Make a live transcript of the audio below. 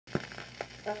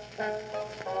What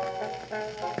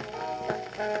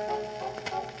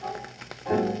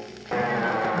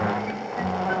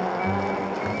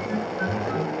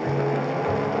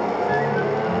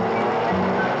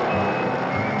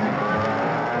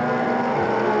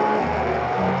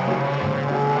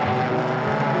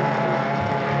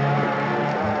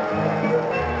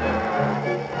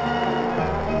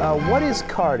is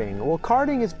karting? Well,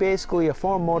 karting is basically a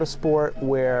form of motorsport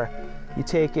where you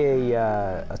take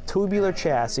a tubular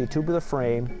chassis, tubular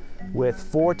frame with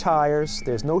 4 tires.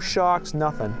 There's no shocks,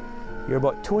 nothing. You're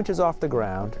about 2 inches off the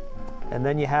ground, and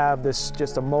then you have this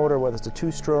just a motor, whether it's a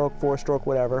 2-stroke, 4-stroke,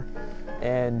 whatever,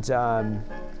 and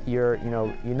you're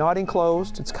not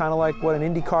enclosed. It's kind of like what an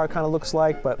Indy car kind of looks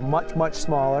like, but much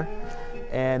smaller,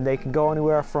 and they can go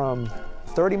anywhere from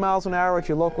 30 miles an hour at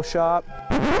your local shop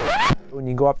when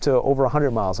you go up to over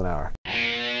 100 miles an hour.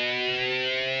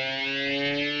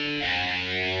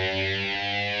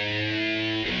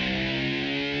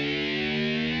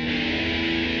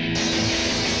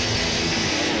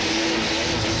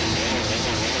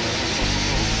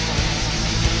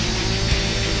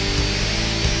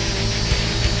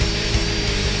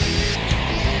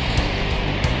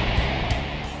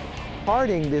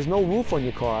 Karting, there's no roof on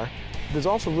your car. There's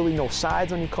also really no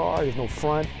sides on your car. There's no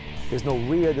front. There's no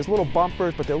rear. There's little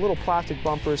bumpers, but they're little plastic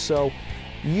bumpers, so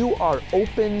you are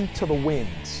open to the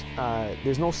winds.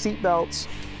 There's no seat belts.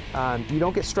 You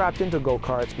don't get strapped into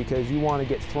go-karts because you want to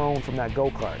get thrown from that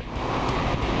go-kart.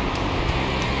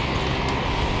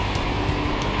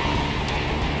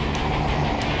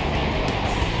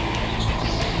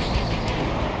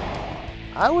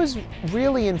 I was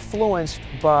really influenced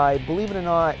by, believe it or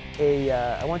not,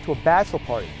 I went to a bachelor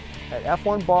party at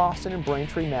F1 Boston in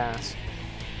Braintree, Mass.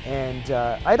 And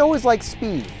I'd always liked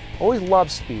speed, always loved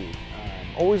speed,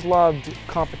 always loved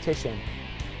competition.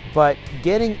 But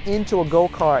getting into a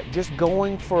go-kart, just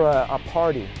going for a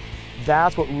party,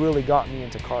 that's what really got me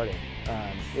into karting.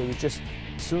 It was just,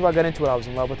 as soon as I got into it, I was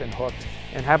in love with it and hooked,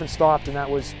 and haven't stopped, and that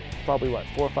was probably, what,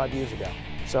 4 or 5 years ago.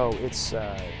 So it's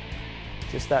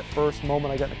just that first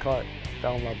moment I got in the kart,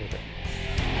 fell in love with it.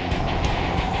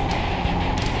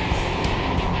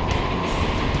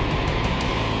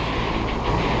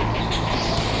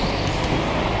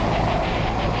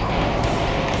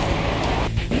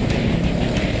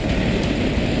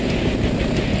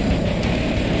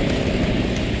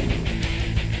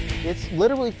 It's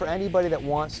literally for anybody that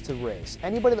wants to race.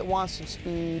 Anybody that wants some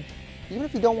speed, even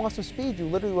if you don't want some speed, you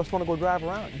literally just want to go drive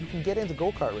around. You can get into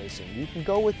go-kart racing. You can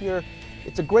go with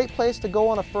it's a great place to go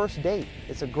on a first date.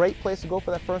 It's a great place to go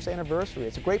for that first anniversary.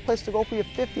 It's a great place to go for your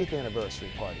 50th anniversary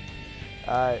party.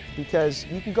 Because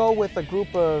you can go with a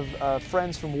group of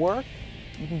friends from work.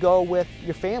 You can go with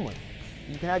your family.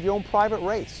 You can have your own private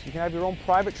race. You can have your own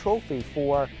private trophy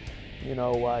for,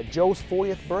 Joe's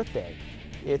 40th birthday.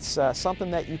 It's something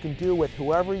that you can do with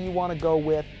whoever you want to go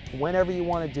with, whenever you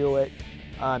want to do it.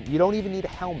 You don't even need a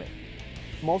helmet.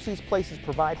 Most of these places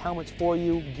provide helmets for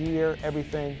you, gear,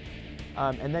 everything.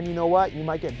 And then you know what? You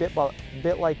might get bit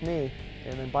like me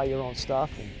and then buy your own stuff,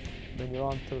 and then you're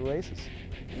on to the races.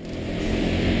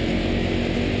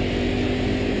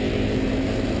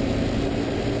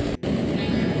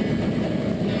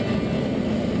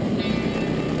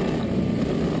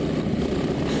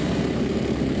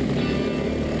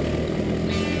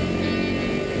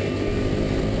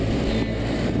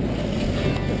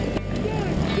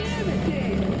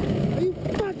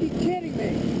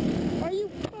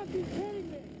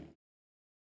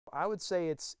 I would say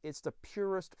it's the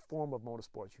purest form of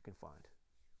motorsports you can find.